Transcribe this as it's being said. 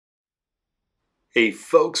Hey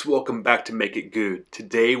folks, welcome back to Make It Good.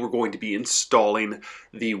 Today we're going to be installing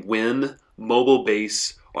the WEN mobile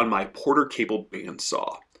base on my Porter cable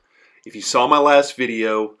bandsaw. If you saw my last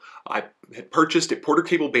video, I had purchased a Porter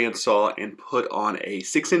cable bandsaw and put on a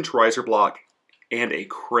 6-inch riser block and a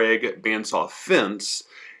Craig bandsaw fence,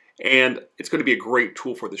 and it's going to be a great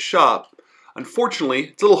tool for the shop. Unfortunately,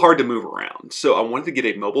 it's a little hard to move around, so I wanted to get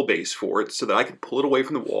a mobile base for it so that I could pull it away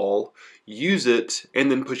from the wall, use it,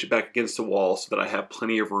 and then push it back against the wall so that I have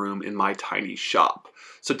plenty of room in my tiny shop.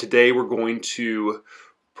 So today we're going to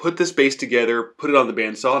put this base together, put it on the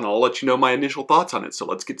bandsaw, and I'll let you know my initial thoughts on it. So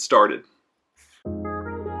let's get started.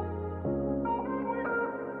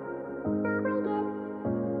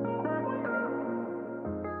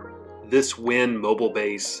 This WEN mobile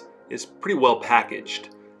base is pretty well packaged.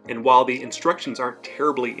 And while the instructions aren't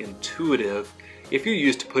terribly intuitive, if you're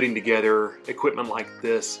used to putting together equipment like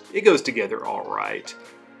this, it goes together all right.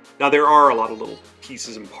 Now there are a lot of little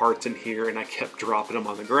pieces and parts in here, and I kept dropping them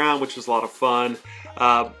on the ground, which was a lot of fun.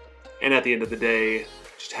 And at the end of the day,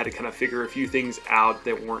 just had to kind of figure a few things out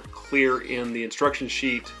that weren't clear in the instruction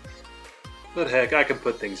sheet. But heck, I can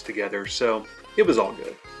put things together, so it was all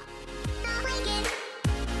good.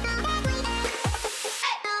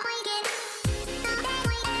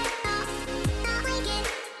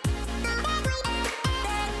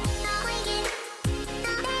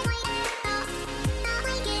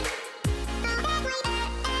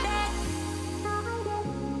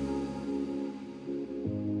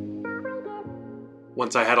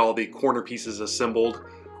 Once I had all the corner pieces assembled,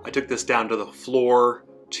 I took this down to the floor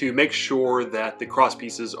to make sure that the cross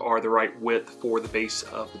pieces are the right width for the base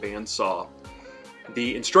of the bandsaw.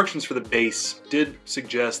 The instructions for the base did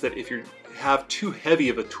suggest that if you have too heavy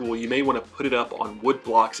of a tool, you may want to put it up on wood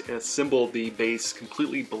blocks and assemble the base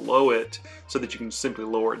completely below it so that you can simply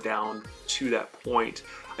lower it down to that point.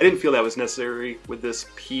 I didn't feel that was necessary with this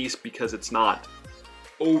piece because it's not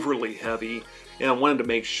overly heavy, and I wanted to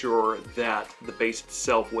make sure that the base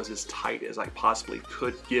itself was as tight as I possibly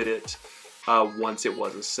could get it once it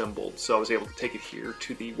was assembled. So I was able to take it here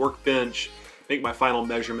to the workbench, make my final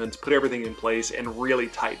measurements, put everything in place, and really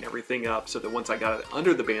tighten everything up so that once I got it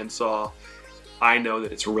under the bandsaw, I know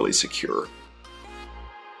that it's really secure.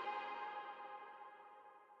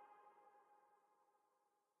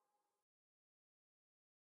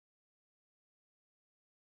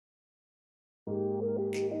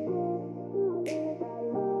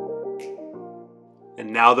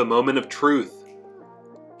 And now the moment of truth,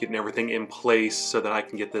 getting everything in place so that I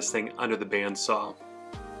can get this thing under the bandsaw.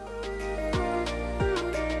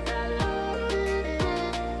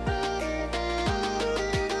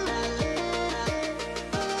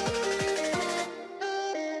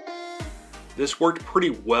 This worked pretty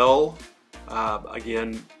well.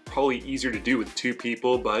 Again, probably easier to do with 2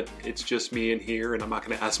 people, but it's just me in here, and I'm not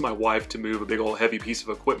going to ask my wife to move a big old heavy piece of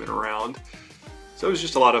equipment around. So it was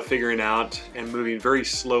just a lot of figuring out and moving very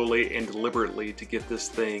slowly and deliberately to get this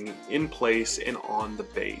thing in place and on the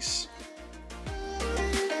base.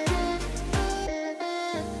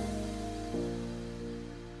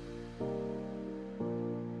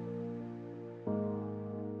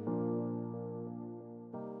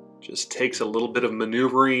 Just takes a little bit of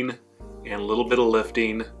maneuvering and a little bit of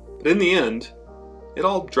lifting, but in the end, it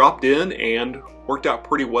all dropped in and worked out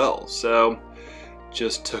pretty well. So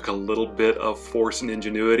just took a little bit of force and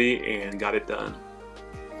ingenuity and got it done.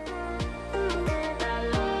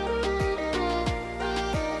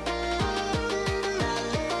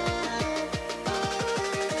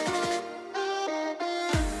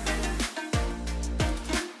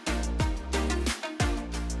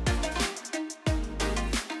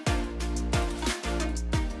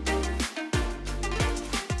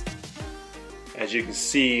 As you can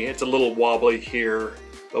see, it's a little wobbly here,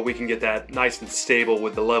 but we can get that nice and stable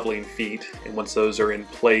with the leveling feet, and once those are in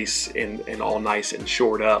place and all nice and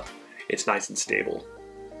shored up, it's nice and stable.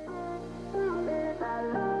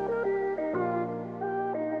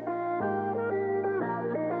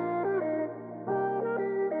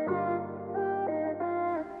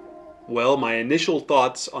 Well, my initial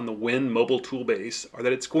thoughts on the WEN mobile tool base are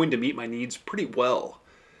that it's going to meet my needs pretty well.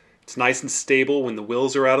 It's nice and stable when the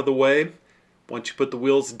wheels are out of the way. Once you put the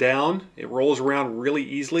wheels down, it rolls around really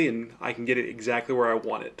easily and I can get it exactly where I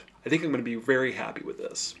want it. I think I'm going to be very happy with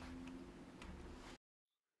this.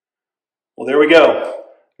 Well, there we go.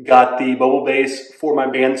 Got the mobile base for my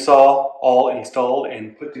bandsaw all installed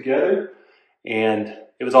and put together, and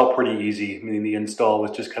it was all pretty easy. I mean, the install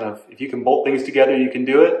was just kind of, if you can bolt things together, you can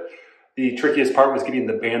do it. The trickiest part was getting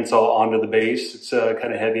the bandsaw onto the base. It's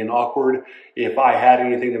kind of heavy and awkward. If I had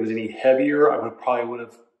anything that was any heavier, I would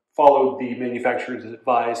have followed the manufacturer's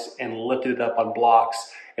advice and lifted it up on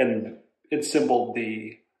blocks and assembled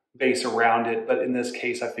the base around it. But in this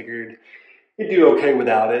case, I figured it'd do okay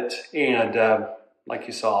without it. And like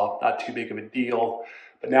you saw, not too big of a deal.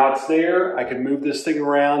 But now it's there. I can move this thing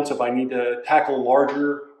around. So if I need to tackle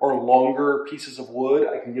larger or longer pieces of wood,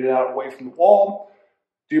 I can get it out away from the wall,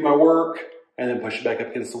 do my work, and then push it back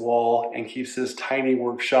up against the wall, and keeps this tiny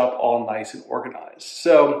workshop all nice and organized.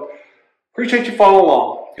 So appreciate you following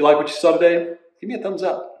along. If you like what you saw today, give me a thumbs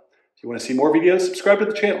up. If you want to see more videos, subscribe to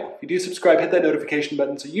the channel. If you do subscribe, hit that notification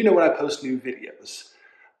button so you know when I post new videos.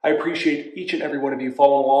 I appreciate each and every one of you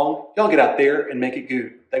following along. Y'all get out there and make it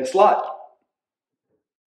good. Thanks a lot.